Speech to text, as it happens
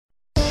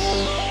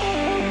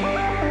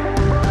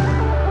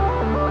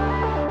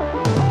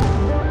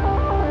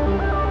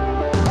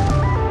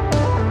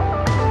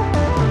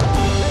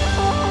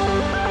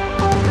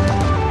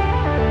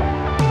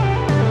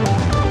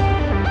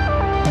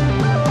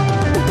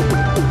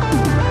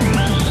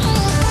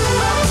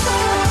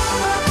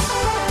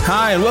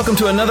Hi, and welcome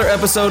to another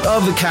episode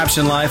of The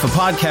Caption Life, a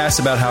podcast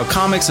about how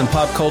comics and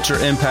pop culture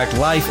impact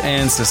life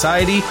and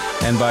society,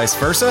 and vice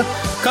versa.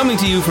 Coming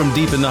to you from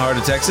deep in the heart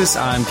of Texas,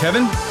 I'm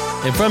Kevin.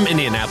 And from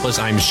Indianapolis,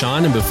 I'm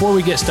Sean. And before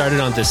we get started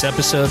on this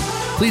episode,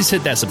 please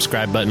hit that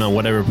subscribe button on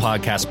whatever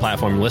podcast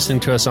platform you're listening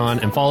to us on,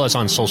 and follow us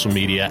on social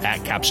media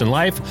at Caption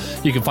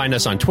Life. You can find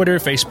us on Twitter,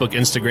 Facebook,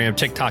 Instagram,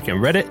 TikTok, and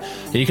Reddit.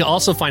 And you can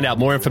also find out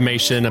more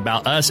information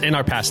about us and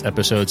our past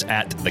episodes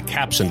at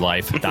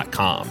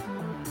thecaptionlife.com.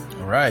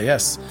 All right,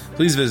 yes.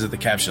 Please visit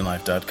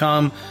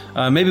thecaptionlife.com.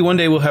 Maybe one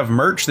day we'll have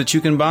merch that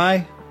you can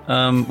buy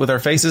with our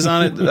faces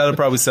on it. That'll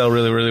probably sell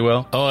really, really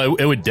well. Oh,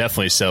 it would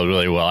definitely sell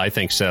really well. I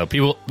think so.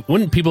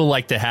 Wouldn't people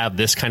like to have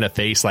this kind of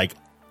face like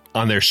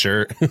on their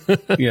shirt?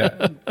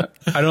 Yeah.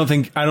 I don't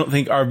think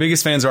our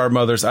biggest fans are our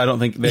mothers. I don't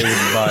think they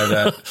would buy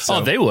that. So.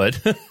 Oh, they would.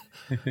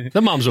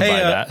 The moms would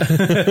buy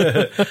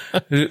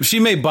that. She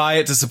may buy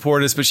it to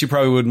support us, but she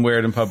probably wouldn't wear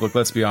it in public.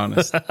 Let's be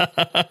honest.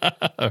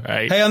 All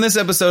right. Hey, on this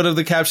episode of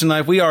The Caption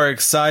Life, we are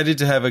excited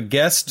to have a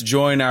guest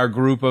join our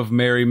group of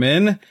merry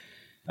men.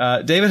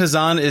 David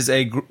Hazan is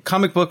a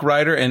comic book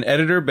writer and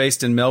editor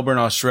based in Melbourne,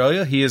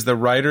 Australia. He is the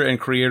writer and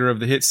creator of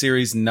the hit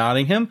series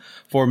Nottingham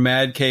for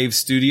Mad Cave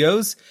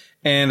Studios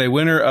and a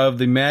winner of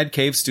the Mad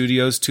Cave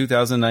Studios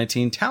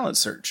 2019 Talent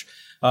Search.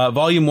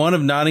 Volume 1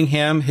 of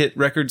Nottingham hit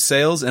record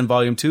sales, and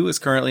Volume 2 is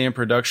currently in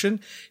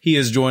production. He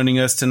is joining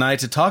us tonight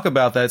to talk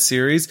about that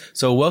series.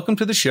 So welcome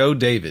to the show,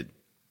 David.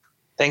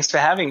 Thanks for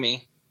having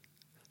me.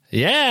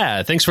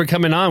 Yeah, thanks for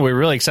coming on. We're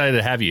really excited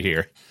to have you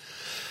here.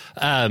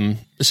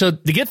 So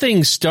to get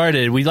things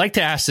started, we like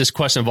to ask this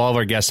question of all of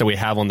our guests that we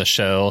have on the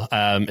show.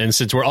 And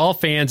since we're all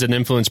fans and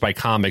influenced by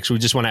comics, we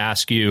just want to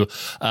ask you,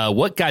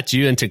 what got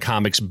you into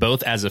comics,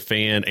 both as a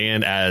fan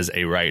and as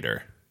a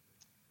writer?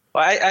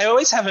 Well, I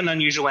always have an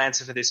unusual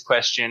answer for this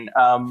question,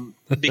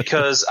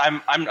 because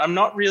I'm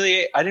not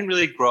really, I didn't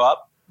really grow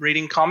up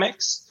reading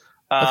comics.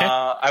 Okay.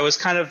 I was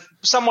kind of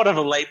somewhat of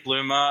a late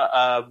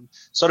bloomer.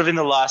 Sort of in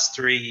the last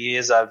 3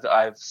 years,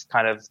 I've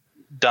kind of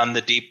done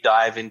the deep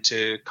dive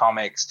into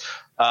comics.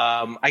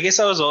 I guess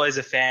I was always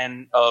a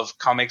fan of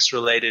comics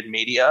related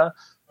media,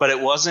 but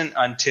it wasn't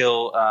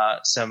until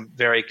some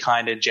very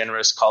kind and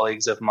generous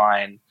colleagues of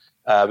mine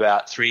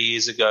about 3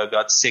 years ago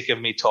got sick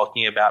of me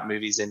talking about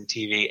movies and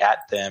TV at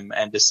them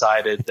and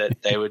decided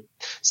that they would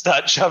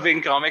start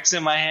shoving comics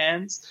in my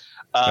hands.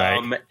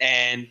 Right.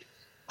 And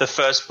the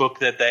first book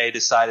that they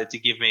decided to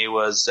give me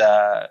was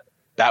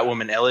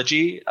Batwoman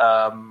Elegy,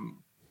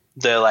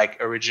 the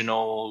like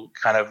original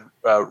kind of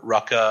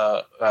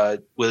Rucker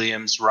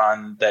Williams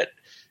run that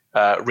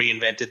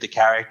reinvented the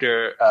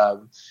character.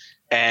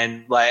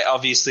 And like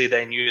obviously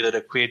they knew that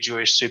a queer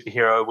Jewish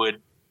superhero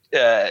would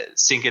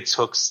sink its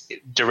hooks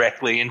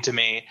directly into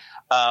me.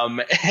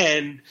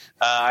 And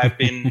I've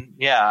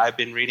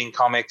been reading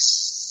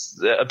comics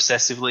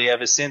obsessively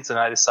ever since. And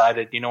I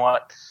decided, you know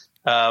what,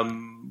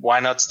 why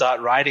not start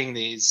writing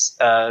these?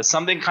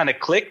 Something kind of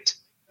clicked,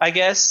 I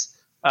guess,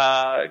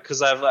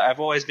 because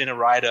I've always been a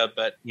writer,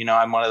 but you know,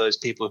 I'm one of those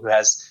people who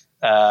has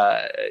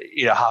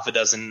half a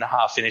dozen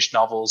half-finished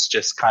novels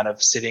just kind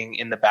of sitting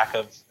in the back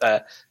of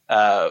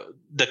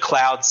the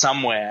cloud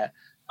somewhere.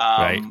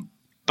 Right.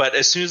 But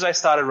as soon as I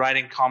started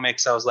writing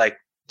comics, I was like,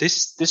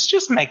 this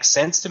just makes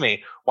sense to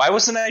me. Why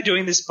wasn't I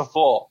doing this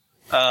before?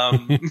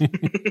 And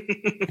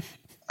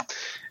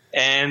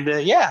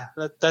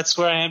that's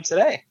where I am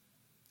today.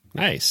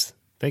 Nice.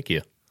 Thank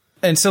you.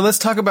 And so let's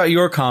talk about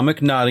your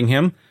comic,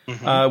 Nottingham,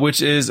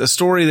 which is a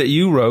story that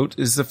you wrote.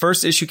 Is the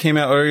first issue came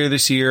out earlier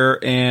this year,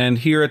 and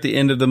here at the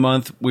end of the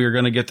month, we're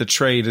going to get the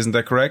trade. Isn't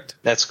that correct?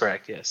 That's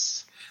correct,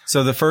 yes.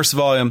 So the first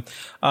volume,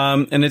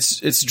 and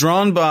it's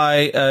drawn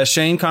by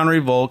Shane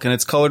Connery-Volk, and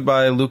it's colored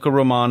by Luca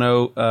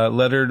Romano,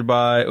 lettered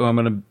by, I'm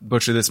going to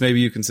butcher this.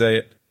 Maybe you can say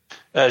it.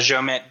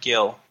 Jomet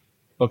Gill.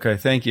 Okay,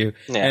 thank you.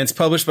 Yeah. And it's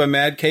published by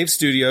Mad Cave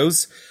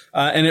Studios,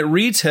 and it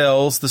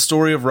retells the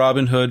story of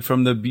Robin Hood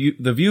from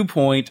the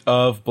viewpoint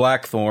of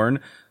Blackthorn,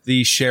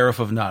 the sheriff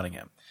of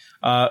Nottingham.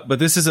 But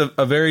this is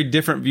a very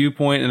different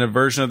viewpoint and a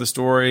version of the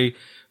story,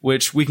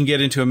 which we can get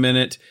into in a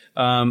minute.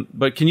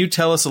 But can you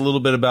tell us a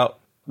little bit about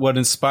what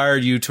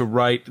inspired you to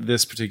write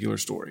this particular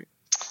story?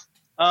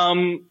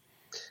 I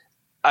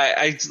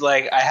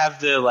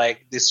have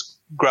this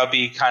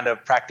grubby kind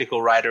of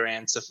practical writer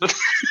answer for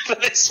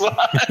this one.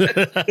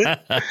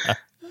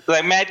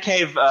 Like Mad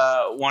Cave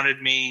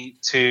wanted me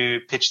to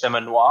pitch them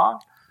a noir,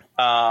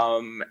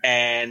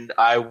 and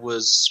I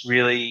was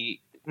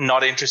really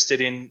not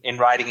interested in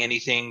writing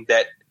anything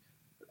that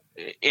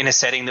in a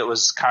setting that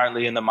was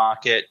currently in the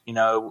market. You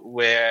know,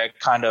 we're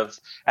kind of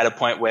at a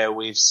point where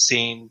we've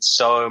seen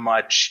so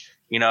much,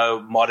 you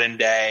know, modern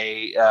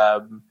day,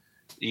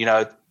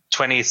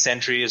 20th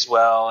century as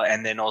well,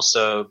 and then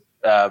also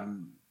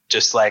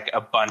just like a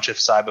bunch of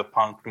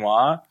cyberpunk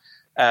noir.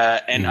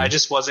 And I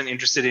just wasn't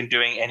interested in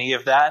doing any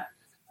of that.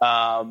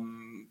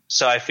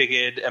 So I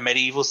figured a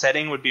medieval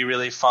setting would be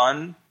really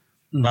fun.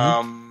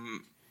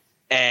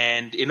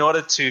 And in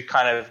order to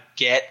kind of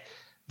get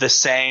the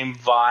same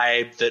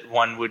vibe that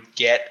one would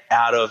get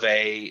out of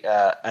a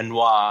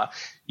noir.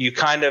 You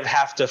kind of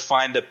have to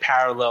find a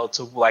parallel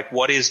to like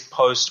what is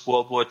post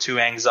World War II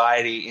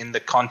anxiety in the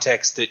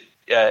context that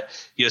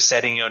you're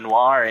setting your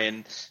noir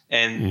in.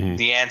 And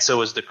the answer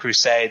was the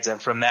Crusades.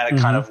 And from that, it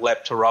kind of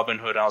leapt to Robin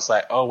Hood. I was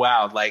like, oh,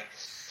 wow, like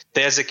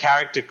there's a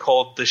character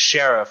called the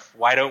Sheriff.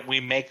 Why don't we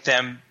make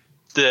them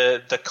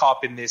the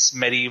cop in this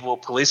medieval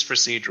police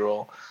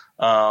procedural?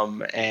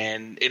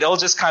 And it all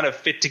just kind of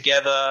fit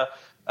together.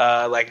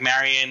 Like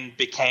Marion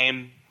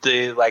became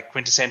the like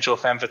quintessential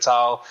femme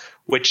fatale,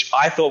 which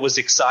I thought was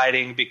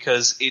exciting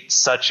because it's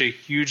such a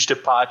huge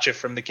departure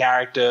from the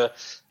character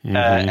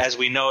as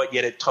we know it,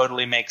 yet it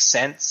totally makes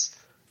sense.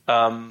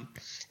 And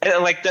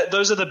like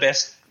those are the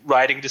best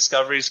writing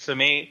discoveries for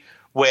me,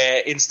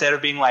 where instead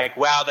of being like,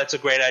 wow, that's a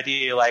great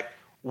idea, you're like,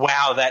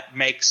 wow, that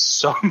makes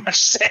so much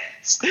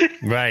sense.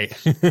 Right.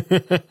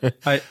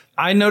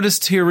 I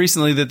noticed here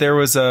recently that there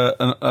was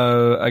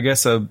I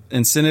guess a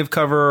incentive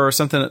cover or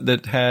something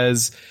that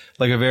has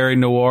like a very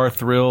noir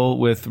thrill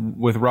with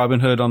Robin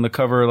Hood on the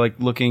cover, like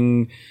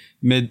looking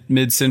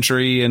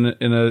mid-century in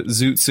a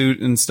zoot suit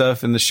and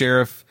stuff, and the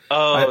sheriff.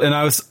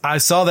 I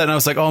saw that and I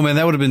was like, oh man,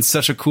 that would have been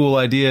such a cool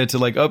idea to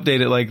like update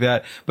it like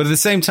that. But at the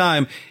same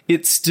time,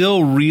 it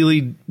still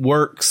really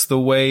works the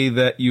way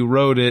that you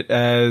wrote it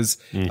as,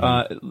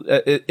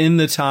 in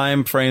the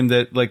time frame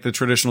that like the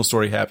traditional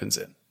story happens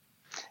in.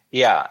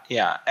 Yeah.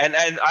 Yeah. And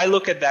I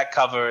look at that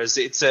cover as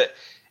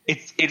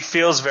it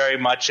feels very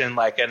much in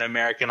like an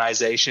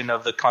Americanization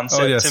of the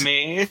concept to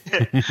me,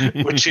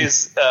 which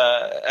is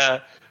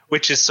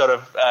sort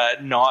of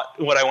not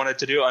what I wanted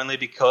to do, only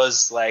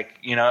because like,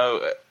 you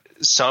know,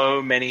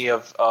 so many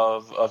of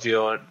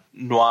your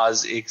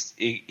noirs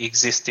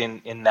exist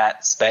in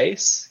that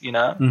space, you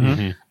know.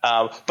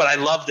 But I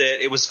loved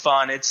it. It was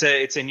fun. It's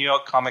a New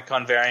York Comic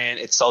Con variant.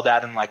 It sold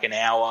out in like an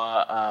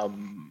hour.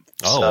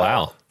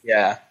 Wow.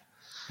 Yeah.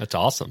 That's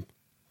awesome.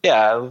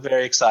 Yeah, I'm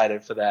very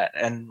excited for that.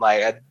 And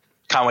like I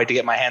can't wait to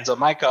get my hands on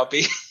my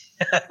copy.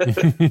 That'd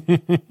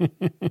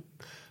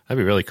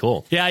be really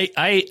cool. Yeah,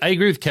 I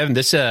agree with Kevin.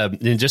 This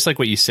and just like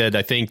what you said,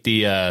 I think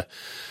the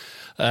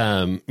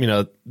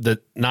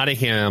the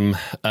Nottingham,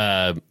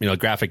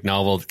 graphic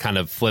novel kind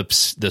of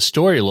flips the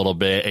story a little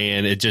bit,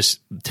 and it just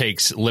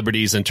takes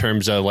liberties in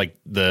terms of like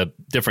the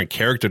different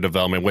character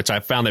development, which I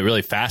found that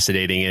really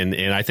fascinating.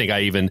 And I think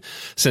I even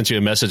sent you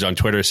a message on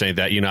Twitter saying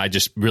that, I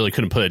just really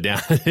couldn't put it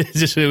down.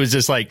 It was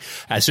just like,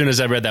 as soon as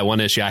I read that one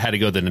issue, I had to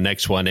go to the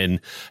next one. And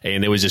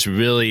it was just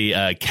really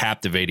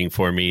captivating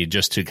for me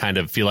just to kind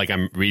of feel like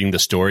I'm reading the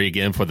story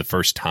again for the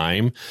first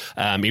time.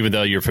 Even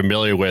though you're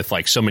familiar with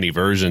like so many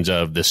versions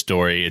of this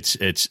story, it's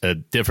a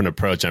different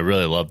approach. I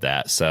really love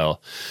that. So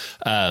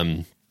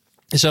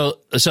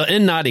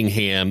in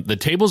Nottingham, the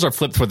tables are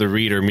flipped for the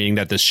reader, meaning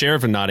that the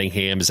sheriff of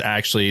Nottingham is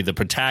actually the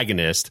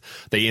protagonist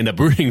they end up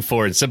rooting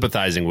for and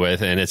sympathizing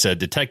with. And it's a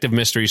detective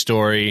mystery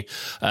story,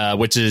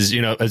 which is,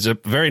 is a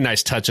very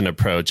nice touch and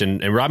approach.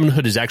 And Robin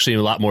Hood is actually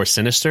a lot more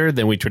sinister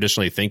than we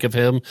traditionally think of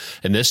him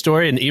in this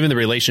story. And even the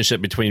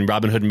relationship between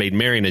Robin Hood and Maid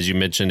Marian, as you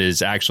mentioned,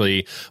 is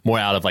actually more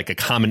out of like a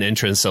common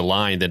interest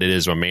line than it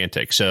is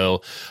romantic.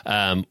 So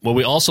what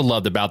we also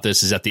loved about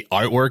this is that the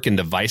artwork and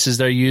devices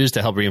they're used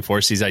to help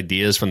reinforce these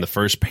ideas from the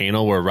first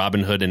panel, where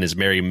Robin Hood and his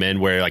merry men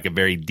wear like a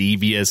very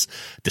devious,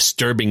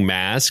 disturbing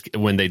mask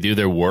when they do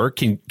their work.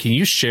 Can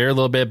you share a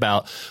little bit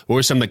about what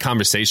were some of the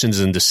conversations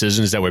and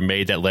decisions that were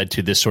made that led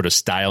to this sort of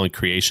style and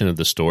creation of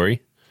the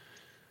story?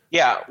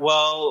 Yeah,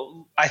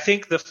 well, I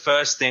think the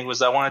first thing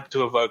was I wanted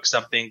to evoke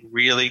something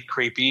really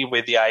creepy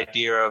with the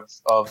idea of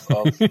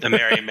the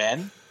merry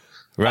men.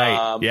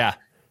 Right. Yeah.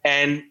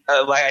 And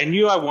I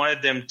knew I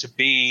wanted them to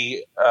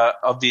be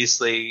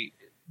obviously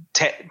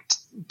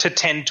to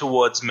tend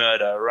towards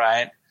murder,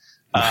 right?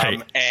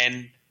 Right.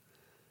 And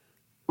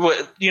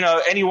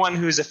anyone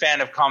who's a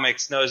fan of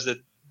comics knows that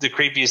the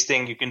creepiest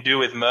thing you can do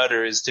with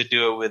murder is to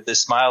do it with a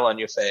smile on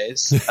your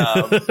face.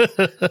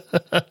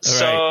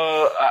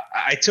 So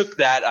I took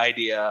that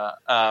idea.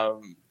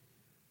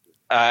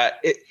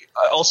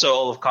 Also,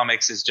 all of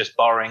comics is just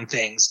borrowing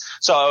things.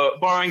 So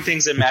borrowing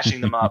things and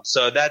mashing them up.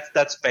 So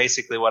that's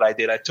basically what I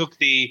did. I took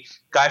the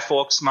Guy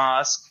Fawkes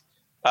mask.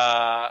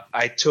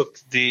 I took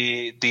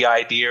the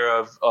idea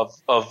of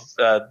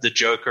the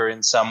Joker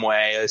in some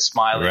way,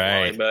 smiling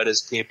while he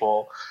murders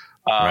people.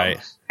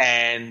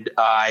 And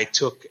I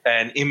took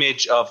an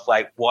image of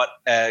like what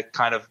a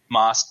kind of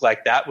mask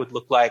like that would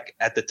look like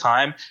at the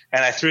time,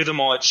 and I threw them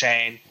all at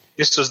Shane.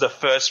 This was the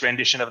first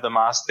rendition of the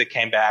mask that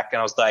came back, and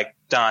I was like,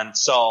 done,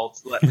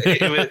 solved. To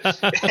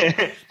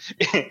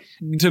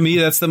me,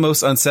 that's the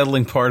most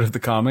unsettling part of the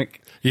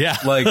comic. Yeah.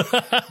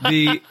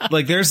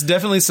 There's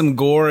definitely some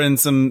gore and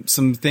some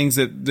things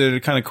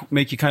that kind of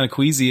make you kind of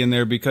queasy in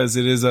there, because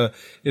it is a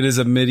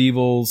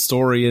medieval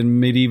story, and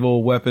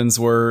medieval weapons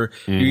where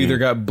you either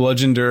got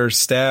bludgeoned or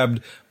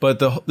stabbed. But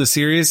the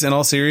serious, in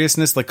all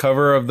seriousness, the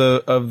cover of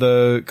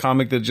the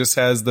comic that just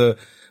has the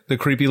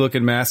creepy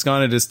looking mask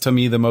on it is, to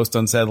me, the most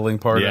unsettling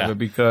part of it,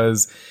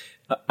 because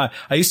I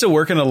used to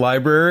work in a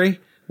library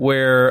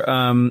where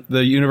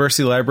the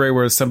university library,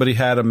 where somebody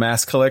had a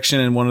mask collection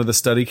in one of the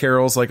study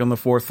carrels, like on the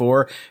 4th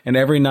floor, and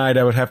every night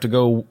I would have to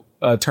go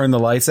turn the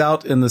lights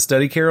out in the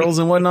study carrels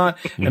and whatnot.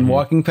 And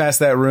walking past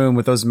that room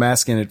with those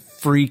masks in, it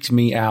freaked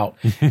me out.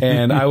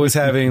 And I was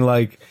having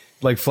like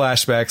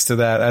flashbacks to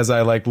that as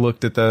I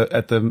looked at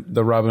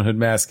the Robin Hood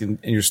mask in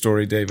your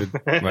story, David.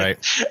 Right.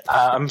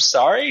 I'm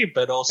sorry,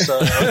 but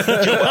also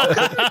you're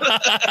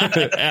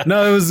welcome.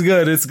 No, it was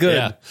good. It's good.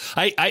 Yeah.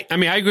 I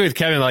mean, I agree with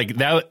Kevin. Like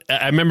that,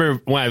 I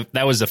remember when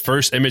that was the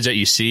first image that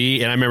you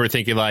see, and I remember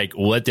thinking like,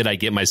 what did I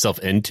get myself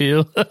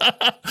into?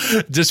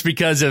 Just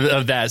because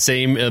of that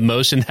same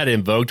emotion that it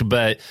invoked.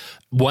 But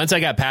once I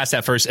got past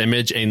that first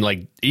image and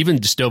like even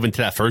just dove into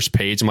that first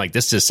page, I'm like,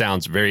 this just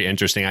sounds very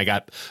interesting. I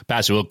got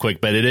past it real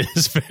quick, but it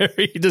is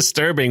very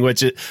disturbing,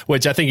 which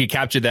I think you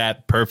captured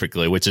that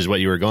perfectly, which is what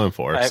you were going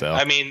for.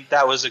 I mean,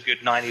 that was a good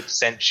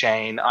 90%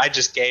 Shane. I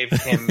just gave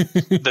him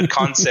the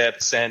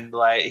concepts, and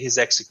like his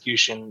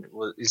execution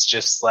is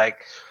just like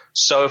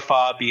so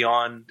far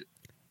beyond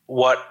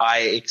what I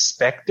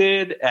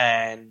expected.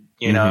 And,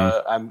 you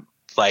know, I'm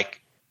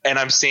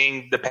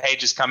seeing the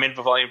pages come in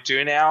for volume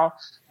 2 now.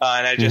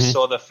 And I just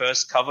saw the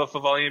first cover for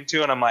volume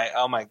 2, and I'm like,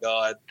 oh my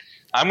God,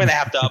 I'm going to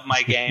have to up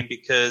my game,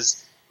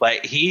 because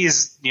like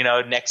he's,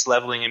 next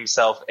leveling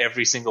himself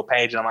every single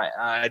page. And I'm like,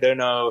 I don't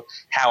know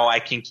how I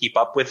can keep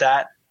up with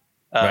that.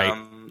 Right.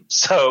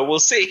 So we'll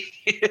see.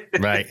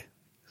 Right.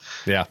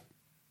 Yeah.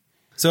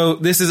 So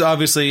this is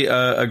obviously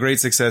a great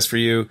success for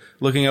you.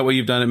 Looking at what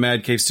you've done at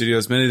Mad Cave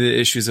Studios, many of the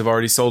issues have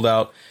already sold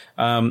out.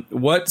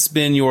 What's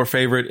been your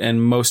favorite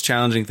and most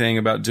challenging thing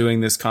about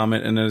doing this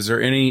comic? And is there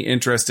any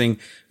interesting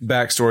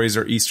backstories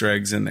or Easter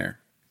eggs in there?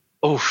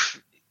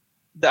 Oof.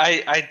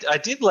 I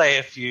did lay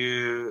a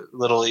few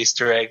little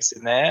Easter eggs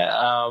in there.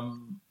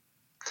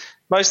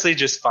 Mostly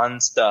just fun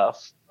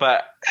stuff.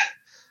 But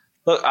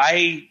look,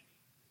 I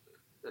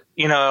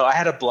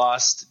had a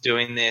blast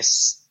doing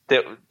this.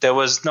 There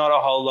was not a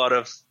whole lot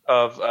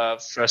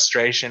of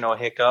frustration or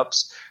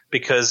hiccups,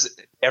 because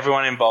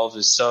everyone involved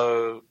is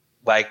so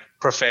like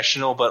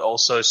professional, but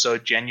also so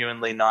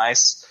genuinely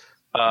nice.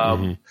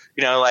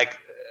 Like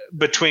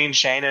between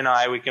Shane and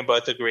I, we can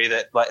both agree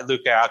that like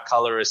Luca, our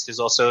colorist, is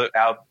also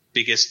our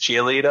biggest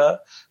cheerleader.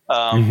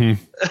 And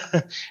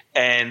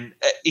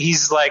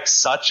he's like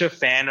such a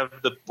fan of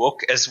the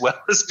book as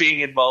well as being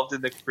involved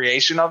in the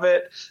creation of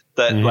it,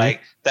 that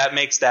like that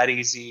makes that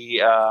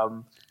easy.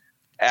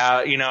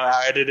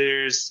 Our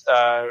editors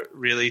are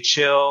really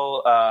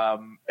chill,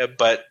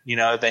 but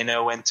they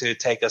know when to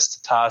take us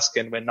to task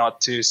and when not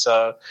to.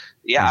 So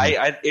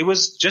yeah, it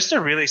was just a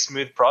really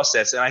smooth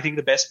process. And I think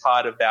the best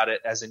part about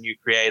it as a new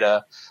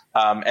creator,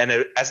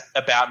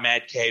 about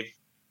Mad Cave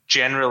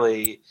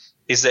generally,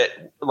 is that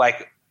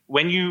like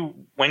when you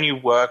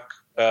work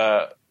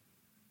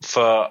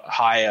for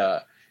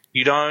hire,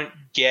 you don't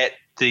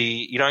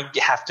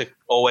have to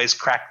always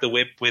crack the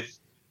whip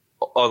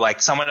or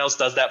like someone else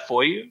does that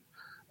for you.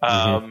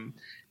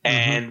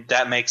 And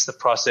that makes the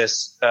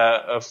process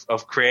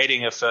of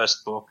creating a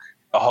first book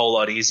a whole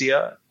lot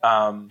easier.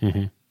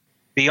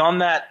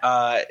 Beyond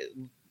that,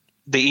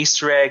 the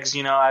Easter eggs,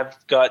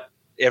 I've got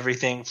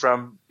everything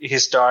from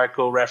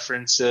historical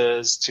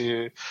references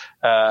to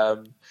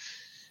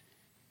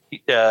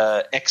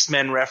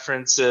X-Men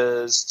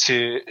references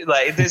to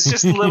like, there's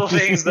just little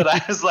things that I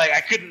was like,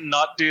 I couldn't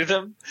not do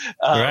them.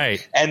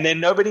 Right. And then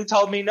nobody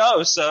told me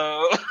no.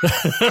 So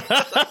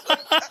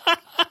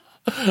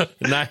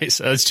nice.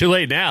 It's too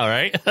late now,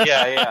 right?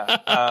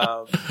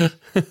 Yeah.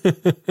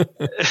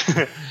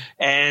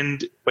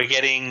 And we're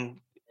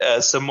getting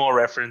some more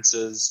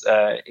references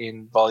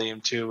in volume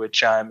 2,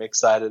 which I'm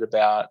excited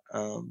about.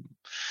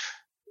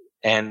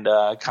 And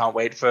can't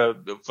wait for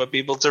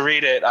people to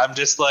read it. I'm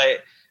just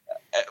like,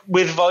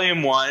 with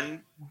volume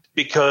 1,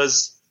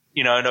 because,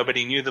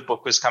 nobody knew the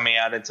book was coming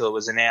out until it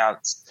was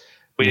announced.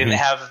 We didn't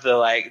have the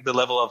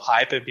level of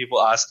hype and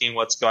people asking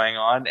what's going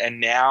on.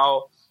 And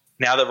now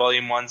that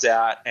volume 1's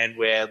out and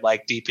we're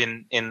like deep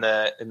in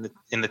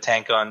the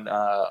tank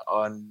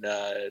on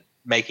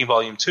making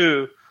volume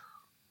 2,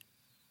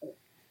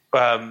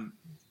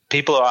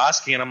 people are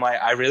asking, and I'm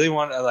like, I really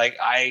want to, like,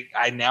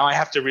 I now I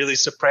have to really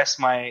suppress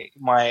my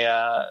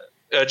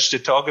urge to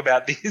talk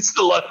about a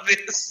lot of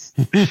this,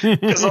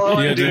 because all I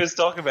want to do is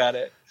talk about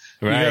it.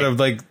 Right. You gotta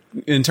like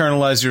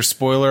internalize your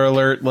spoiler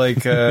alert,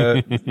 like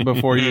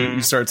before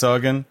you start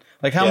talking.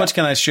 Like, how much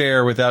can I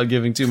share without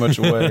giving too much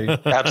away?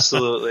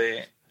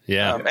 Absolutely.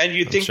 Yeah. And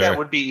you'd think that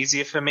would be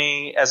easier for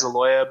me as a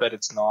lawyer, but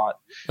it's not.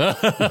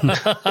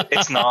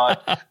 It's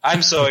not.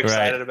 I'm so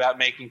excited about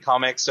making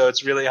comics, so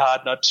it's really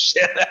hard not to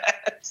share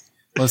that.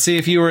 Well, see,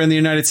 if you were in the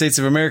United States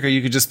of America,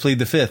 you could just plead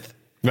the Fifth.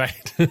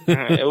 Right.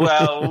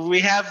 Well,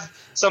 we have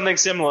something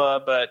similar,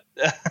 but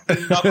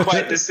not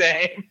quite the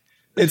same.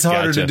 It's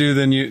harder to do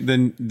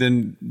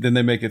than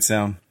they make it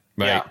sound.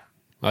 Right. Yeah.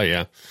 Oh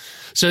yeah.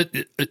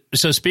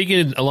 So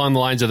speaking along the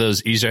lines of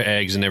those Easter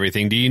eggs and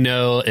everything, do you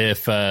know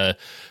if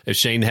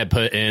Shane had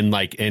put in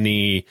like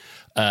any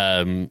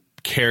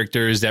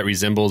characters that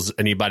resembles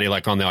anybody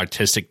like on the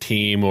artistic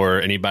team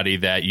or anybody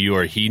that you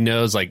or he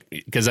knows? Like,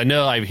 because I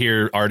know I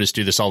hear artists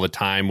do this all the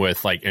time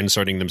with like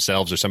inserting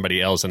themselves or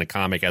somebody else in a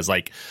comic as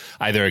like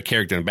either a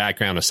character in the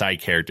background, a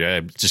side character.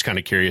 I'm just kind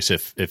of curious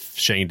if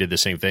Shane did the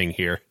same thing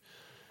here.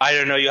 I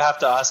don't know. You have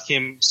to ask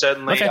him.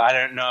 Certainly, Okay. I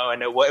don't know. I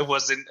know it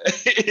wasn't.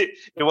 It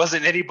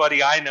wasn't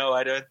anybody I know.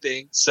 I don't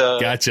think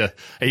so. Gotcha.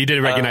 You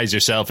didn't recognize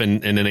yourself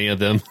in any of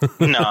them.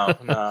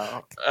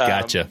 No.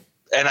 Gotcha.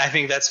 And I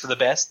think that's for the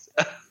best.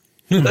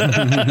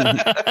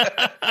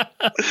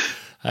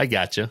 I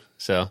gotcha.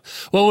 So,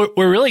 well,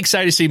 we're really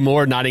excited to see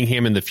more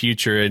Nottingham in the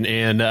future,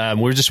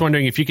 and we're just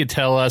wondering if you could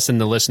tell us and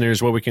the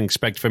listeners what we can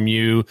expect from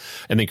you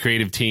and the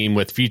creative team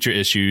with future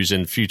issues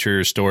and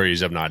future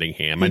stories of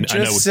Nottingham.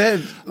 I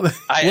said we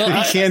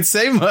can't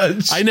say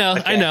much. I know.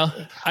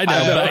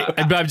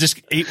 But I'm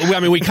just. I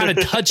mean, we kind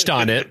of touched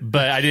on it,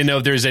 but I didn't know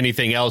if there's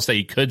anything else that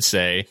you could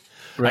say.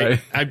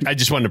 Right. I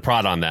just wanted to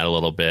prod on that a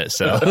little bit.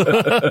 So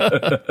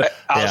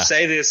I'll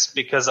say this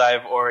because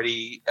I've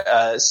already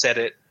said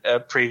it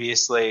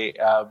previously.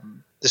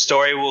 The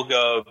story will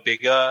go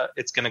bigger.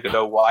 It's going to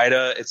go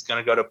wider. It's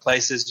going to go to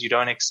places you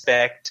don't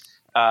expect.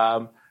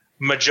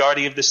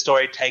 Majority of the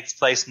story takes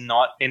place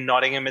not in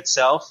Nottingham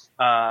itself,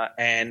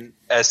 and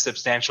a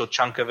substantial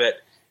chunk of it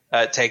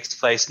takes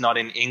place not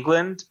in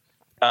England.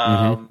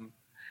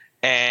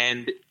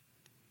 And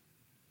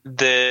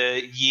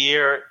the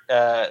year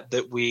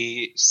that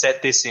we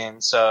set this in,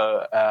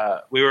 so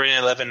we were in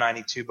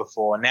 1192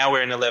 before. Now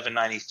we're in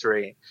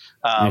 1193.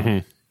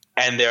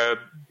 And there are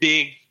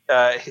big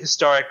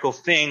historical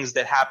things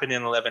that happened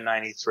in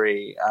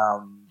 1193.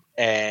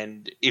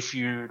 And if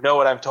you know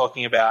what I'm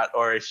talking about,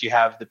 or if you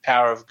have the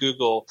power of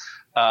Google,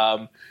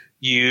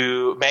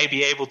 you may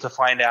be able to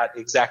find out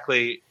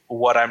exactly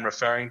what I'm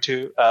referring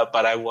to,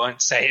 but I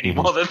won't say any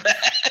more than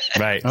that.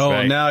 Right. Oh,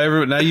 right. now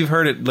you've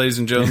heard it, ladies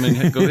and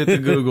gentlemen. Go hit the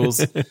Googles.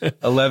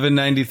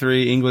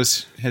 1193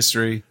 English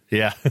history.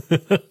 Yeah.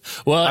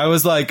 Well, I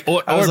was like,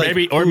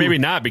 or maybe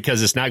not,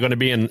 because it's not going to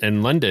be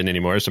in London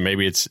anymore. So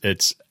maybe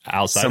it's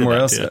outside somewhere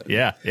of else. Too.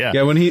 Yeah.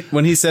 Yeah. When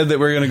he said that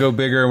we're going to go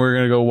bigger and we're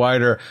going to go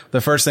wider,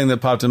 the first thing that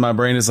popped in my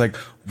brain is like,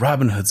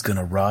 Robin Hood's going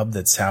to rob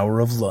the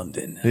Tower of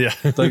London. Yeah.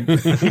 Like,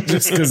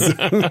 just because.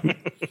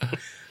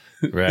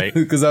 Right.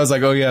 Because I was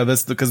like, oh yeah,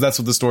 that's what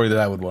the story that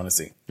I would want to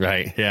see.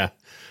 Right. Yeah.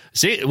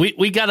 See,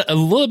 we got a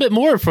little bit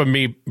more from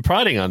me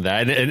prodding on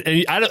that,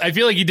 and I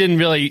feel like you didn't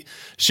really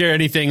share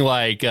anything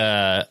like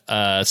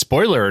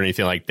spoiler or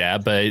anything like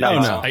that. But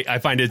no. I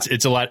find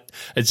it's a lot.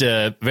 It's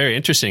very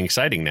interesting,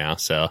 exciting now.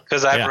 So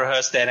because I've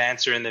rehearsed that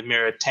answer in the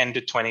mirror 10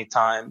 to 20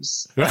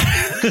 times.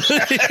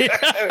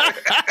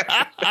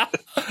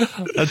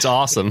 That's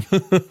awesome.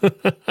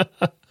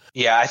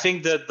 Yeah, I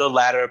think that the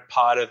latter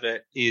part of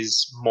it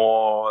is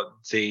more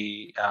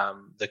the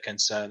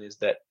concern is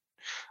that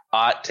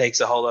art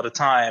takes a whole lot of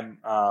time,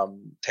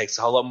 takes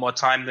a whole lot more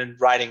time than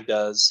writing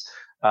does.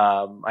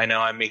 I know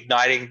I'm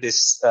igniting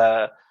this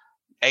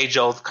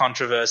age-old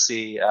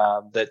controversy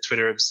that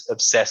Twitter is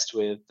obsessed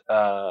with.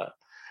 But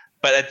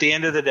at the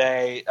end of the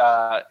day,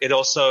 it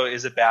also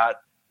is about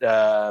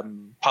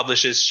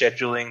publishers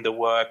scheduling the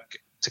work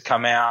to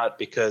come out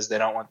because they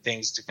don't want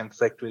things to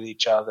conflict with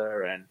each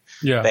other, and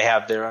they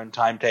have their own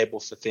timetable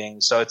for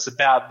things. So it's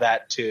about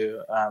that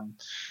too,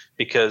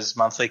 because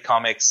monthly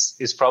comics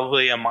is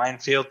probably a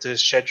minefield to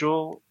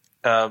schedule.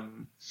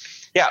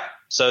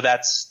 So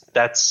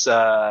that's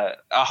a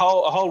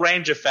whole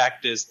range of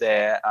factors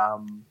there.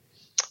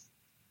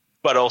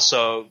 But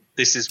also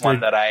this is one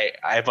that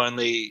I've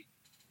only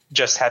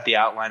just had the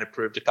outline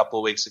approved a couple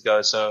of weeks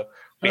ago, so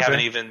we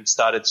haven't even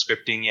started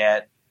scripting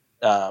yet.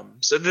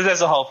 So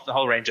there's a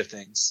whole range of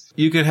things.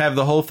 You could have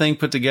the whole thing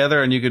put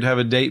together and you could have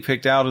a date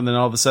picked out, and then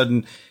all of a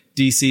sudden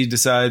DC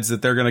decides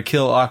that they're going to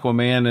kill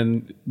Aquaman,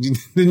 and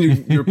then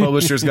your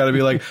publisher's got to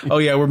be like, oh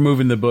yeah, we're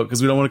moving the book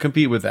because we don't want to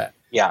compete with that.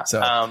 Yeah. So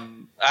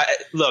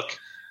look,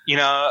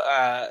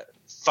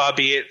 far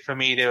be it for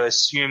me to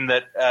assume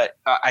that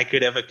I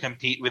could ever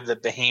compete with the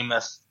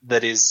behemoth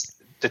that is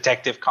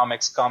Detective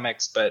Comics,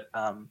 but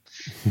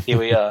here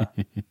we are.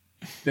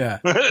 Yeah.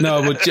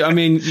 No, but I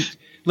mean,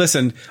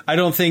 listen, I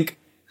don't think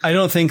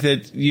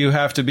that you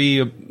have to be,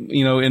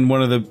 in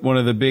one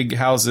of the big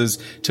houses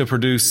to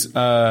produce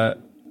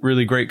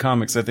really great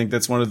comics. I think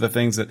that's one of the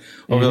things that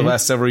over the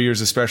last several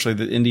years, especially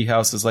the indie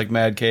houses like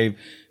Mad Cave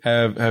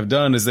have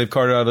done, is they've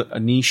carved out a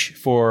niche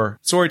for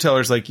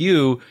storytellers like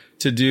you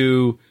to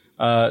do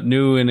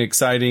new and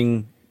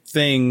exciting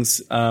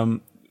things,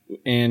 and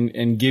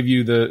give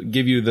you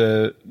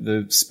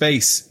the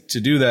space to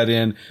do that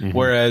in.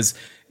 Whereas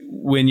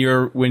when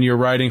you're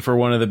writing for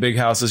one of the big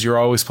houses, you're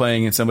always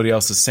playing in somebody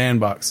else's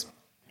sandbox.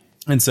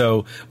 And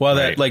so while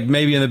that, like,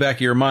 maybe in the back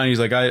of your mind, he's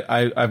like,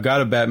 I've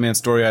got a Batman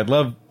story I'd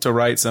love to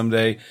write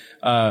someday.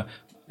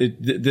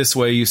 This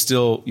way you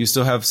still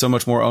have so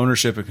much more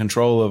ownership and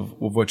control of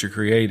what you're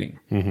creating.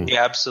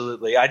 Yeah,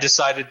 absolutely. I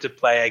decided to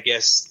play, I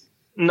guess,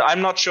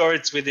 I'm not sure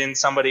it's within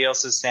somebody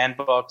else's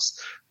sandbox,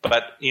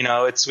 but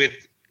it's with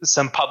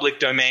some public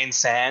domain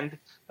sand.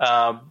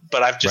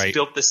 But I've just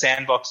built the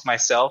sandbox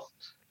myself.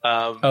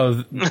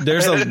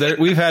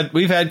 We've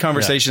had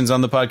conversations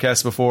on the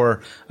podcast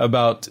before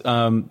about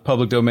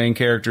public domain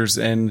characters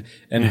and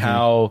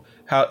how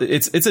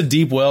it's a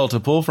deep well to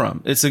pull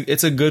from. It's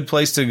a good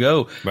place to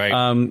go.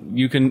 Right.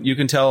 You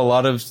can tell a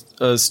lot of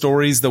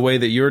stories the way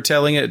that you're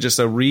telling it, just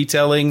a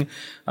retelling.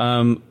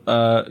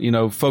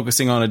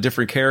 Focusing on a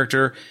different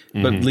character,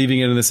 but leaving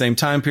it in the same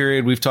time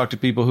period. We've talked to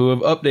people who have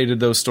updated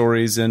those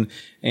stories and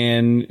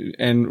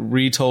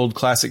retold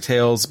classic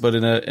tales, but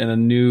in a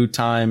new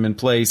time and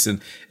place. And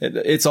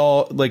it's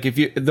all like,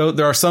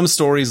 there are some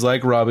stories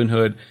like Robin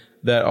Hood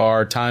that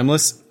are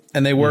timeless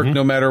and they work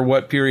no matter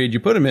what period you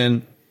put them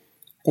in,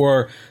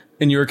 or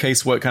in your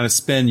case, what kind of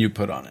spin you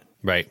put on it.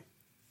 Right.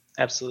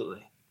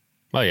 Absolutely.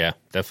 Oh yeah,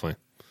 definitely.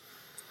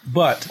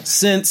 But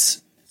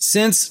since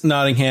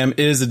Nottingham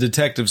is a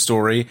detective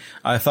story,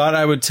 I thought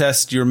I would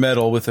test your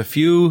mettle with a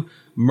few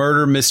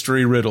murder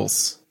mystery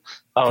riddles.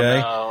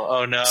 Okay?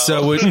 Oh no.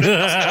 So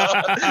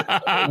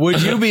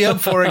would you be up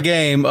for a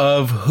game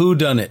of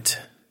whodunit?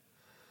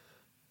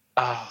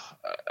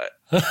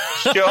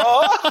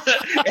 Sure.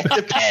 It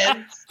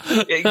depends.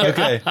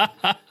 Okay.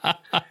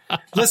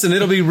 Listen,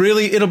 it'll be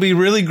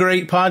really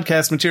great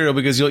podcast material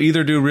because you'll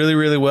either do really,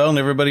 really well and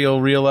everybody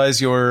will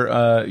realize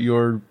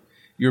your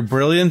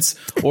brilliance,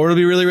 or it'll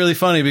be really, really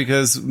funny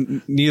because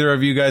neither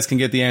of you guys can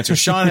get the answer.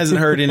 Sean hasn't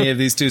heard any of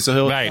these two,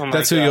 so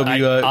that's who you'll be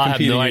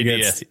competing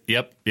against.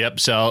 Yep.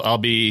 So I'll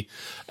be,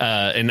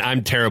 and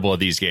I'm terrible at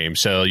these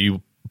games, so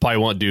you probably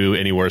won't do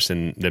any worse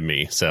than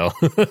me. So.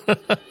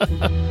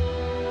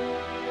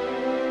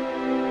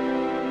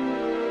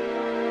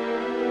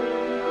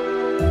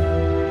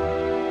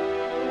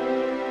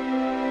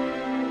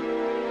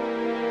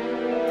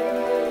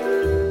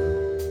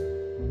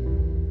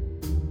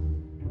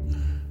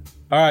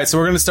 All right, so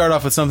we're going to start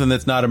off with something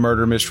that's not a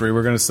murder mystery.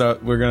 We're going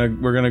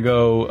to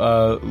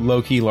go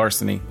low key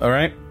larceny. All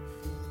right,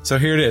 so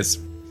here it is.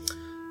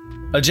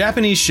 A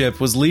Japanese ship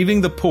was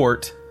leaving the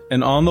port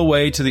and on the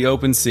way to the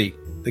open sea.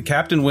 The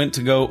captain went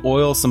to go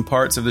oil some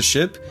parts of the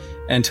ship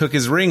and took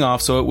his ring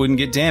off so it wouldn't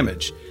get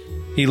damaged.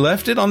 He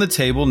left it on the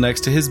table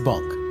next to his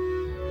bunk.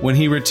 When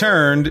he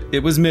returned,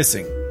 it was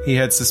missing. He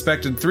had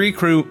suspected three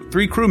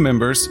crew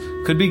members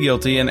could be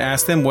guilty and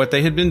asked them what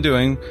they had been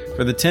doing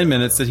for the 10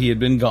 minutes that he had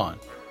been gone.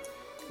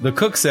 The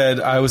cook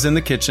said, I was in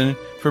the kitchen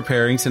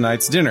preparing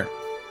tonight's dinner.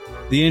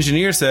 The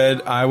engineer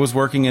said, I was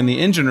working in the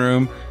engine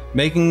room,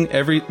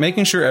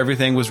 making sure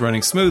everything was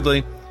running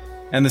smoothly.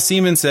 And the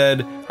seaman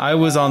said, I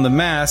was on the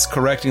mast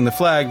correcting the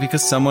flag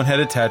because someone had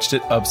attached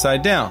it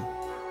upside down.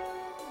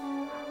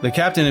 The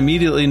captain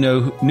immediately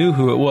knew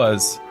who it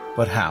was,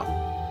 but how?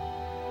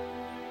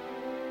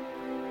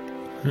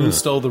 Who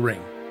stole the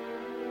ring?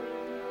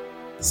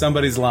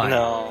 Somebody's lying.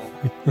 No.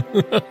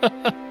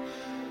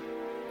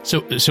 So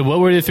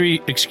what were the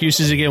three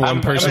excuses again?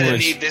 One person I'm gonna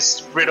was... need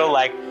this riddle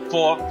like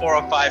four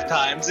or five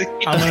times.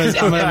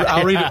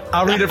 I'll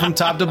read it from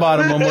top to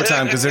bottom one more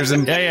time because there's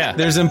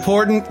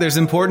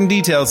important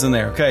details in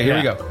there. Okay, here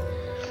we go.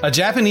 A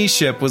Japanese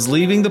ship was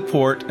leaving the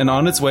port and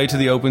on its way to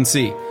the open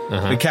sea.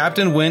 The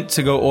captain went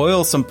to go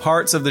oil some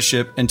parts of the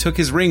ship and took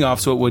his ring off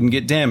so it wouldn't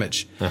get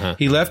damaged.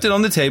 He left it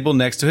on the table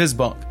next to his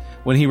bunk.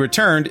 When he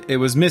returned, it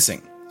was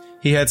missing.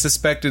 He had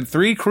suspected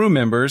 3 crew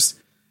members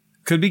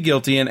could be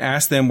guilty and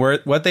asked them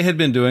what they had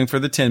been doing for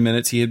the 10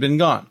 minutes he had been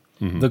gone.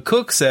 The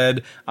cook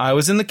said, I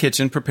was in the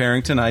kitchen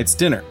preparing tonight's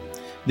dinner.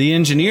 The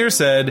engineer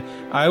said,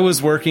 I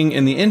was working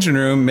in the engine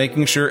room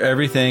making sure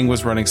everything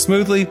was running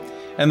smoothly.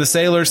 And the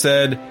sailor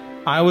said,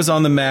 I was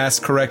on the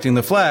mast correcting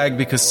the flag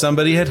because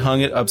somebody had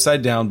hung it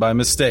upside down by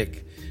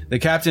mistake. The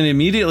captain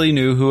immediately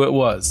knew who it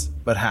was,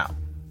 but how?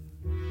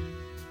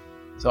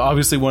 So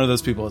obviously one of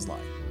those people is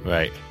lying.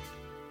 Right.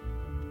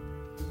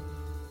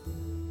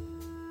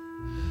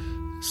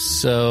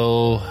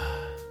 So,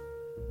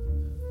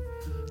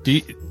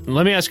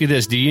 let me ask you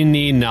this. Do you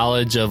need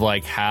knowledge of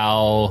like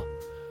how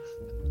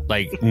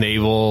like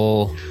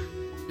naval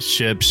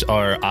ships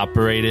are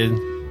operated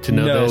to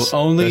know this? No,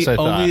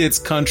 only its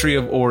country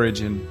of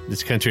origin.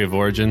 Its country of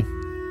origin,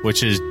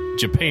 which is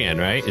Japan,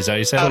 right? Is that what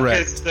you said?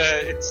 Correct. It's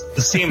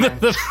the seaman.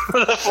 The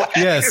flag.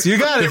 Yes, you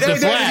got it. It's the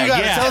flag,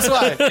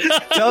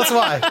 it. Tell us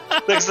why.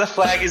 Because the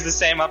flag is the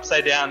same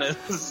upside down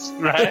as,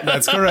 right?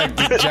 That's correct.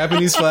 The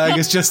Japanese flag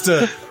is just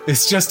a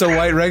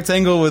white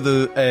rectangle with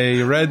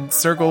a red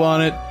circle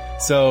on it.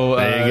 So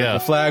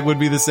the flag would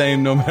be the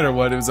same no matter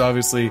what. It was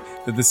obviously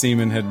that the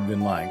seaman had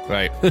been lying.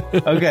 Right.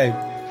 Okay.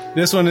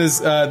 This one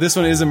is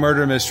a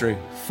murder mystery.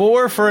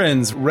 4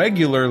 friends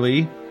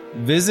regularly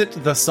visit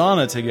the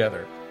sauna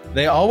together.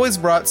 They always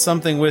brought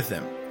something with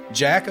them.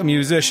 Jack, a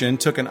musician,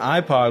 took an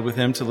iPod with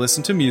him to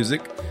listen to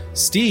music.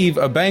 Steve,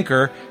 a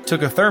banker,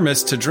 took a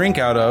thermos to drink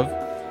out of.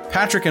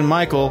 Patrick and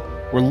Michael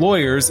were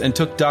lawyers and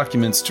took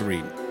documents to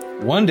read.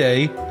 One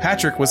day,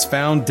 Patrick was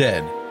found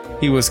dead.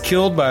 He was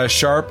killed by a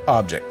sharp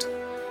object.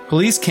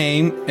 Police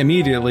came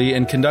immediately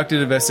and conducted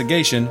an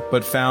investigation,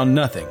 but found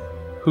nothing.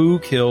 Who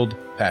killed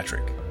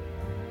Patrick?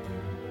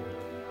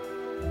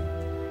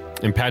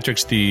 And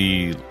Patrick's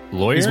the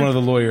lawyer? He's one of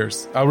the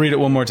lawyers. I'll read it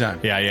one more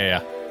time.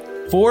 Yeah.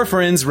 4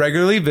 friends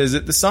regularly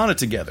visit the sauna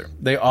together.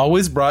 They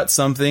always brought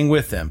something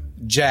with them.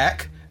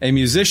 Jack, a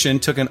musician,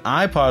 took an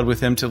iPod with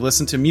him to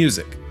listen to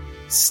music.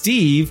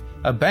 Steve,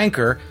 a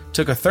banker,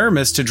 took a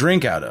thermos to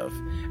drink out of.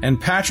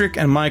 And Patrick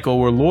and Michael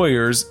were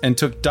lawyers and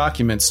took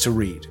documents to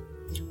read.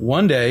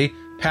 One day,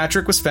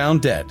 Patrick was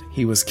found dead.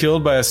 He was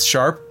killed by a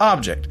sharp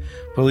object.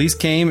 Police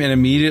came and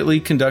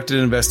immediately conducted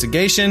an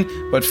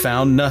investigation, but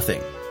found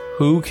nothing.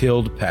 Who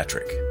killed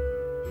Patrick?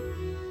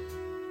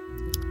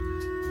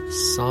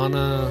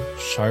 Sauna,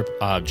 sharp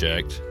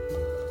object.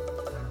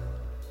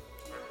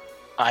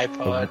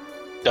 iPod,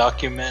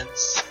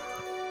 documents,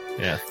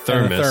 Yeah,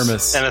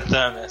 thermos. and a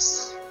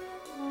thermos.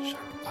 Sharp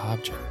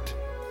object.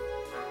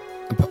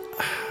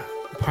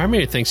 Part of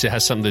me thinks it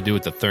has something to do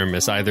with the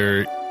thermos.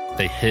 Either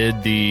they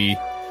hid the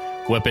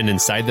weapon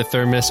inside the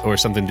thermos or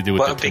something to do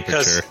with the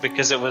temperature.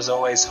 Because it was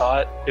always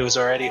hot. It was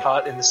already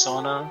hot in the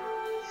sauna.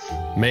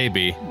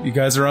 Maybe. You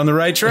guys are on the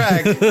right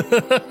track.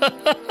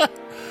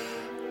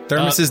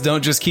 Thermoses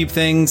don't just keep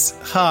things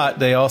hot,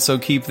 they also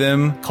keep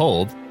them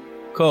Cold.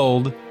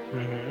 cold.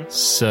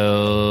 So...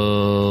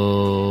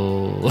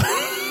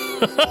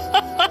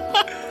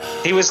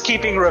 He was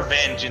keeping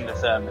revenge in the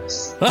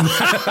thermos.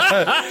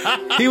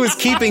 He was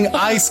keeping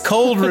ice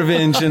cold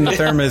revenge in the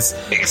thermos.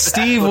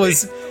 Exactly.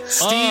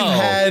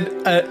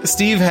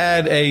 Steve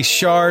had a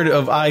shard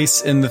of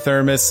ice in the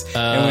thermos,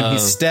 and when he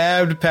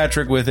stabbed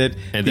Patrick with it,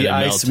 And the then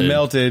it ice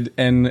melted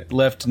and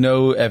left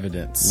no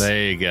evidence.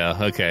 There you go.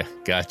 Okay,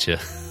 gotcha.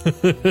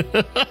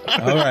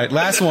 All right,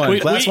 last one.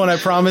 Last one, I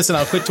promise, and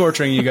I'll quit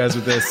torturing you guys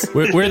with this.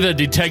 We're the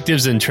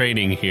detectives in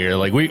training here.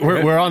 Like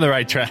we're on the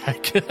right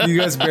track. You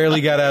guys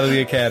barely got out of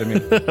the academy.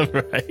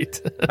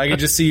 Right. I can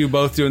just see you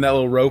both doing that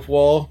little rope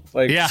wall.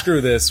 Like, Yeah. screw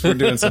this. We're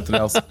doing something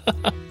else.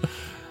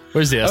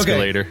 Where's the Okay,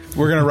 escalator?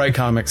 we're going to write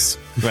comics.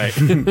 Right.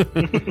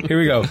 Here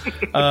we go.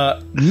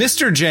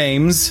 Mr.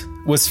 James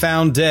was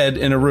found dead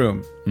in a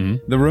room.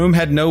 The room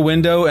had no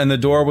window and the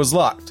door was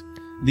locked.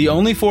 The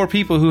only 4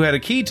 people who had a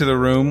key to the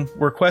room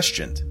were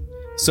questioned.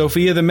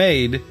 Sophia the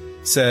maid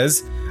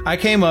says, I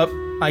came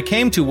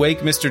to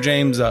wake Mr.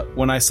 James up.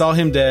 When I saw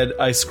him dead,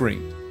 I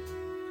screamed.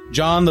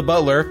 John the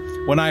butler,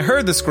 when I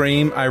heard the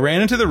scream, I ran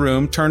into the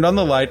room, turned on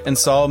the light, and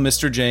saw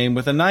Mr. James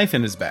with a knife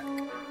in his back.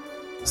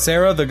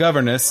 Sarah the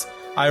governess,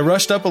 I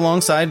rushed up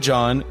alongside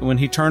John. When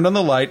he turned on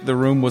the light, the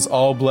room was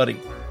all bloody.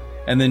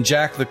 And then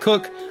Jack the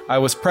cook, I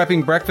was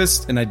prepping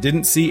breakfast and I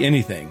didn't see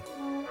anything.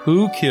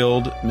 Who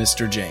killed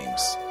Mr.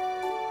 James?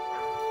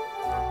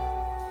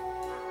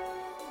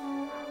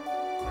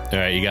 All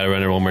right, you got to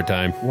run it one more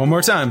time. One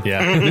more time.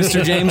 Yeah.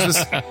 Mr.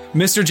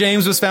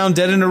 James was found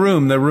dead in a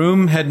room. The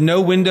room had no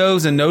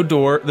windows and no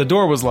door. The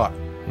door was locked.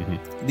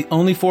 The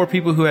only 4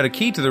 people who had a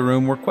key to the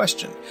room were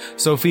questioned.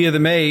 Sophia the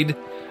maid,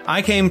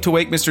 I came to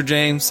wake Mr.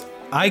 James.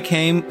 I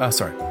came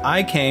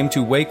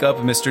to wake up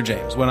Mr.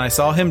 James. When I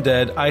saw him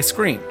dead, I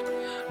screamed.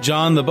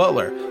 John the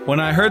butler,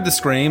 when I heard the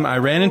scream, I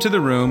ran into the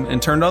room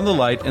and turned on the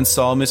light and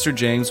saw Mr.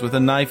 James with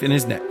a knife in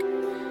his neck.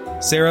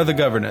 Sarah the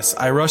governess,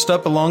 I rushed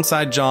up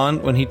alongside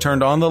John. When he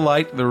turned on the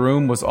light, the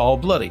room was all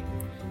bloody.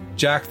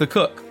 Jack the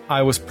cook,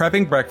 I was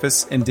prepping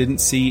breakfast and didn't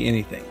see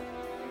anything.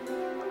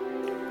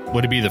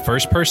 Would it be the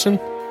first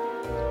person?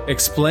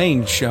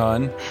 Explain,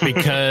 Sean.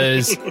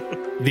 Because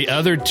the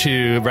other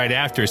 2 right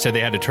after said they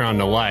had to turn on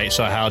the light.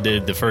 So how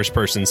did the first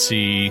person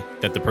see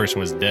that the person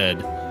was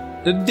dead?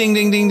 Ding,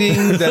 ding, ding,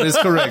 ding. That is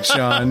correct,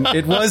 Sean.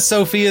 It was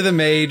Sophia the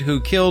maid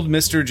who killed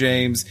Mr.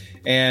 James,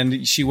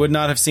 and she would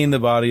not have seen the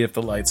body if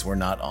the lights were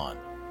not on.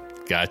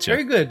 Gotcha.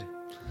 Very good.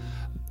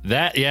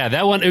 That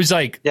one, it was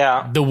like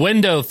the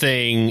window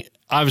thing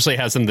obviously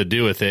has something to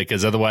do with it,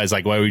 because otherwise,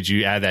 like, why would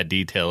you add that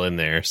detail in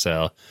there?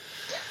 So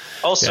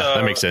Also,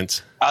 that makes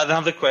sense.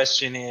 Another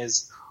question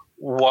is,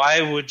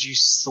 why would you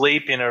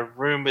sleep in a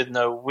room with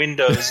no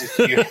windows if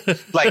you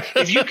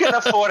if you can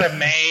afford a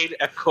maid,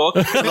 a cook?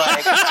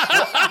 Like,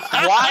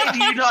 why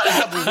do you not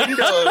have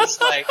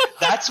windows? Like,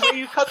 that's where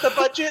you cut the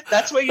budget?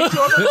 That's where you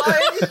draw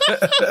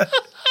the line?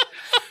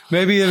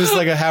 Maybe it was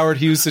like a Howard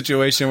Hughes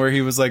situation where he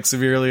was like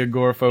severely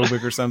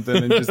agoraphobic or something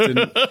and just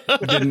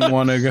didn't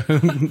want to go.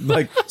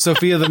 Like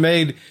Sophia the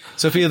maid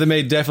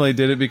definitely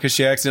did it because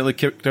she accidentally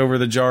kicked over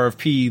the jar of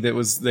pee that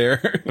was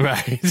there.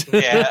 Right.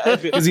 Yeah.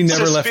 Because he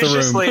never left the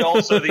room. Suspiciously,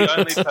 also the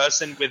only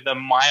person with a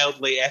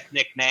mildly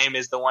ethnic name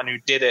is the one who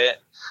did it.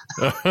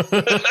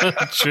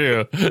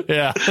 True.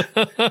 Yeah.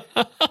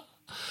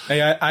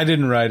 Hey, I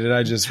didn't write it.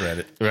 I just read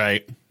it.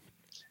 Right.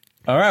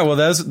 All right. Well,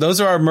 those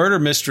are our murder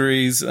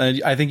mysteries.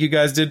 I think you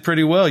guys did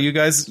pretty well. You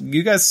guys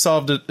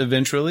solved it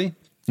eventually.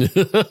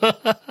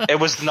 It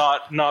was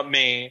not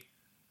me.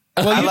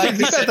 Well, you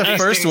got the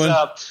first one. You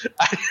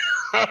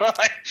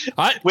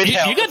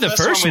got the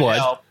first one.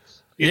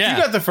 Yeah.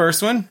 You got the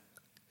first one.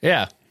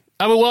 Yeah.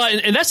 I mean, well,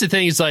 and that's the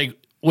thing. Is like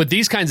with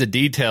these kinds of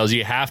details,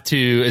 you have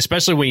to,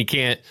 especially when you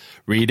can't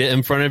read it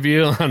in front of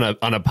you on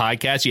a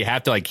podcast, you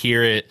have to like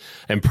hear it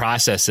and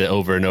process it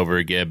over and over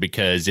again,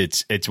 because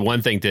it's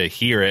one thing to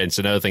hear it, and it's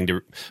another thing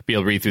to be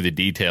able to read through the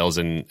details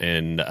and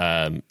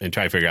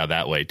try to figure out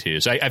that way too.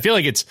 So I feel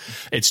like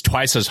it's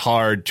twice as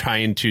hard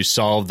trying to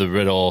solve the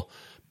riddle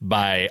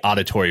by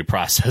auditory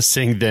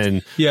processing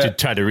than to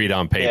try to read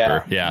on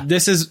paper. Yeah.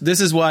 This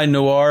is why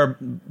noir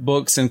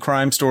books and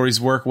crime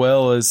stories work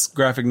well as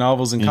graphic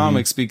novels and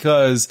comics,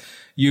 because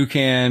you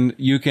can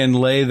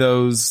lay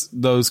those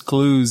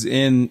clues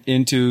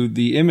into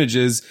the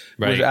images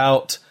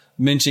without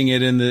mentioning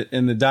it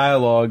in the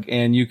dialogue,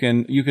 and you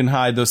can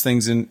hide those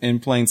things in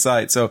plain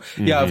sight. So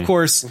of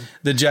course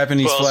the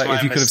Japanese flag,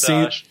 if you could have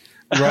seen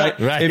right.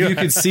 If you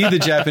could see the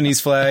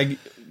Japanese flag,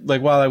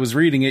 like while I was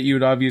reading it,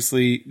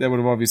 that would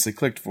have obviously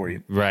clicked for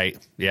you. Right.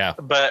 Yeah.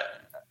 But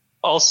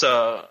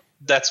also,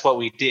 that's what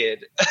we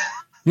did.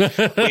 We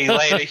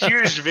laid a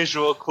huge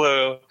visual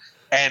clue,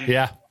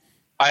 and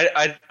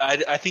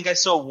I think I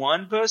saw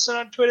one person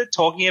on Twitter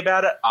talking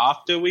about it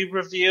after we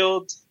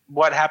revealed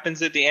what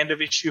happens at the end of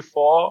issue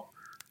 4.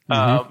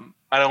 I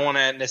don't want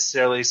to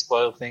necessarily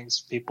spoil things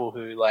for people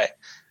who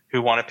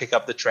want to pick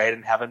up the trade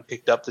and haven't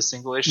picked up the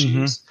single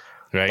issues.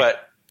 Right.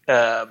 But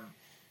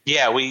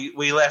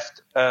we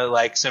left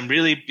some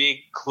really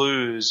big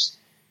clues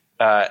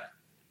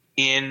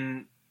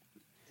in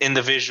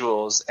the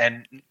visuals,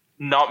 and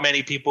not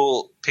many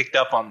people picked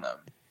up on them.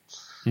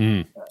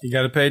 You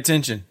got to pay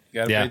attention. You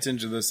got to pay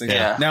attention to those things.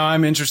 Yeah. Now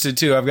I'm interested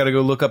too. I've got to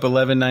go look up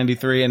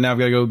 1193, and now I've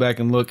got to go back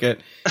and look at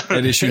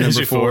issue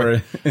number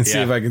 4 and see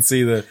if I can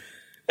see the.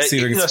 See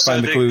if I can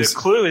find the clues. The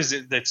clue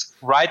is that's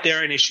right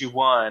there in issue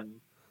 1.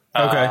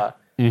 Okay.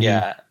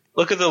 Yeah.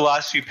 Look at the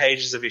last few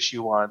pages of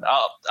issue 1.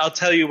 I'll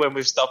tell you when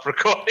we've stopped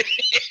recording.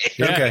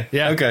 Okay.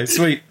 Yeah. Okay.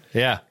 Sweet.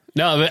 Yeah.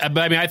 No, but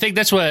I mean, I think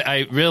that's what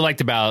I really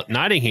liked about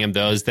Nottingham,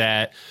 though, is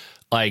that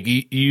like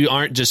you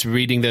aren't just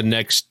reading the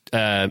next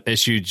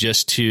issue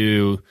just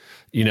to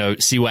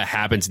see what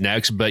happens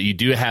next, but you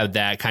do have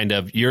that kind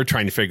of, you're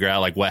trying to figure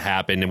out like what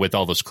happened and with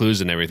all those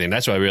clues and everything.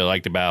 That's what I really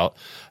liked about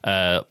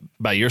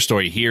your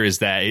story here, is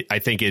that I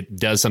think it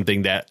does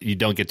something that you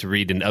don't get to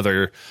read in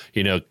other,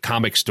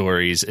 comic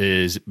stories,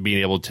 is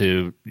being able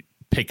to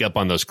pick up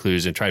on those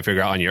clues and try to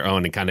figure out on your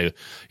own and kind of,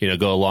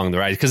 go along the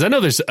ride. Because I know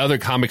there's other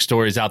comic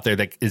stories out there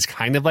that is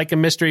kind of like a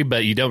mystery,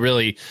 but you don't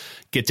really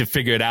get to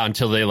figure it out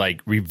until they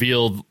like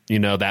reveal,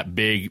 that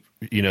big,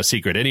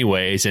 secret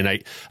anyways.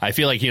 And I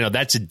feel like,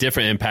 that's a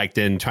different impact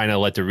than trying to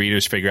let the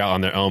readers figure out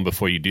on their own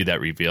before you do that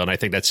reveal. And I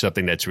think that's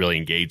something that's really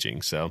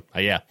engaging. So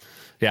I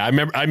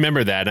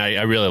remember that. And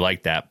I really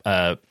like that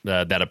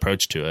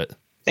approach to it.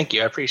 Thank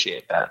you. I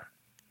appreciate that.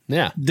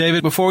 Yeah.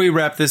 David, before we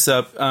wrap this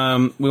up, we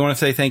want to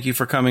say thank you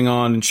for coming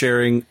on and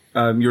sharing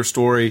your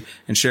story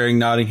and sharing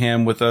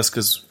Nottingham with us,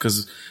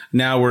 because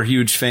now we're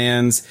huge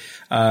fans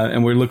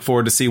and we look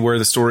forward to see where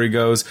the story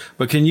goes.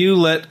 But can you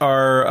let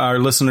our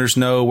listeners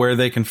know where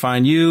they can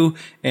find you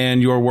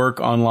and your work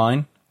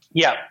online?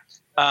 Yeah.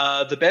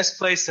 The best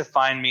place to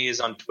find me is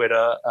on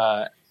Twitter.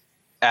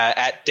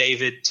 At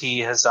David T.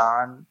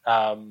 Hazan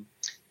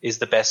is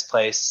the best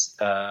place.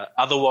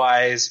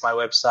 Otherwise, my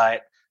website,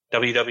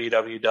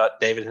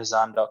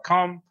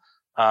 www.davidhazan.com.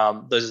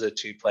 Those are the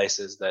two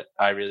places that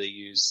I really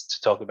use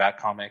to talk about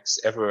comics.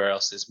 Everywhere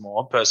else is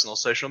more personal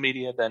social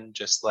media than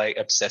just like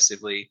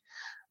obsessively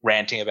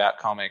ranting about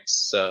comics.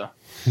 So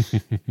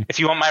if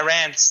you want my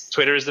rants,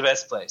 Twitter is the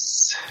best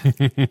place.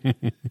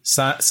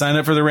 Sign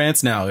up for the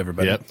rants now,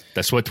 everybody. Yep,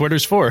 that's what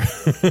Twitter's for.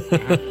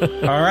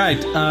 All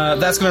right.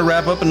 That's going to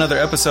wrap up another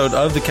episode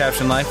of The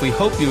Caption Life. We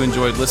hope you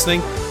enjoyed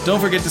listening. Don't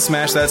forget to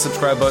smash that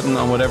subscribe button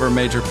on whatever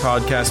major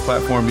podcast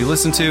platform you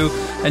listen to.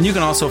 And you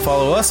can also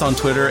follow us on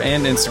Twitter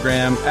and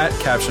Instagram at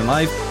Caption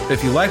Life.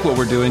 If you like what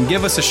we're doing,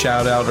 give us a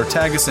shout out or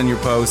tag us in your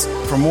posts.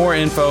 For more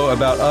info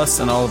about us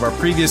and all of our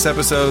previous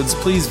episodes,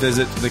 please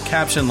visit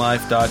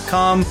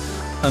thecaptionlife.com.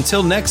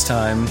 Until next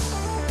time,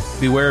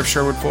 beware of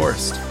Sherwood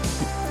Forest.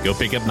 Go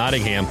pick up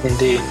Nottingham.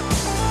 Indeed.